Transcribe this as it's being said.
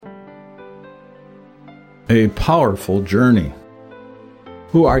A powerful journey.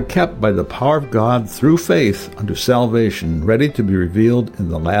 Who are kept by the power of God through faith unto salvation, ready to be revealed in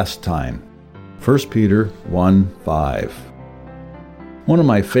the last time. 1 Peter 1:5. One of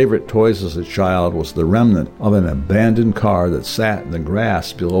my favorite toys as a child was the remnant of an abandoned car that sat in the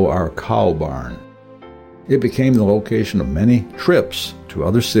grass below our cow barn. It became the location of many trips to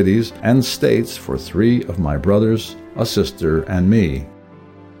other cities and states for 3 of my brothers, a sister, and me.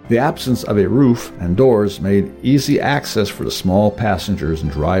 The absence of a roof and doors made easy access for the small passengers and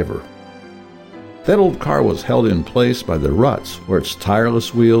driver. That old car was held in place by the ruts where its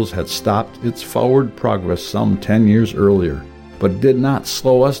tireless wheels had stopped its forward progress some 10 years earlier, but did not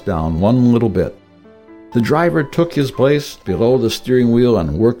slow us down one little bit. The driver took his place below the steering wheel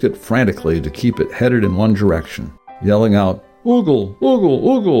and worked it frantically to keep it headed in one direction, yelling out, "Oogle, oogle,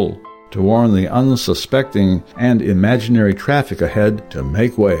 oogle," to warn the unsuspecting and imaginary traffic ahead to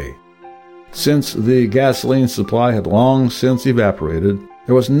make way. Since the gasoline supply had long since evaporated,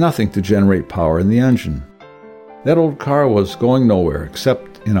 there was nothing to generate power in the engine. That old car was going nowhere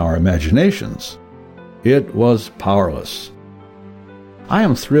except in our imaginations. It was powerless. I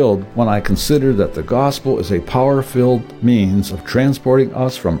am thrilled when I consider that the gospel is a power-filled means of transporting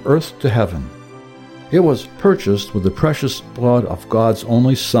us from earth to heaven. It was purchased with the precious blood of God's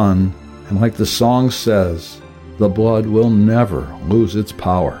only Son, and like the song says, the blood will never lose its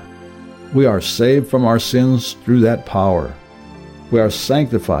power. We are saved from our sins through that power. We are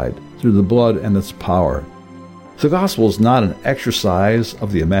sanctified through the blood and its power. The gospel is not an exercise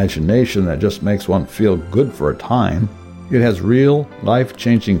of the imagination that just makes one feel good for a time. It has real,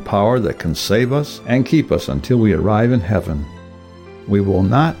 life-changing power that can save us and keep us until we arrive in heaven. We will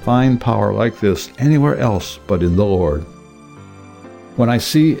not find power like this anywhere else but in the Lord. When I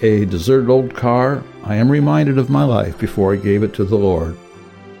see a deserted old car, I am reminded of my life before I gave it to the Lord.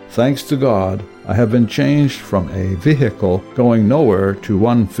 Thanks to God, I have been changed from a vehicle going nowhere to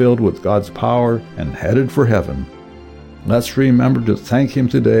one filled with God's power and headed for heaven. Let's remember to thank Him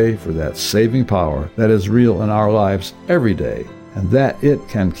today for that saving power that is real in our lives every day, and that it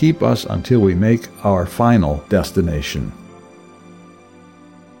can keep us until we make our final destination.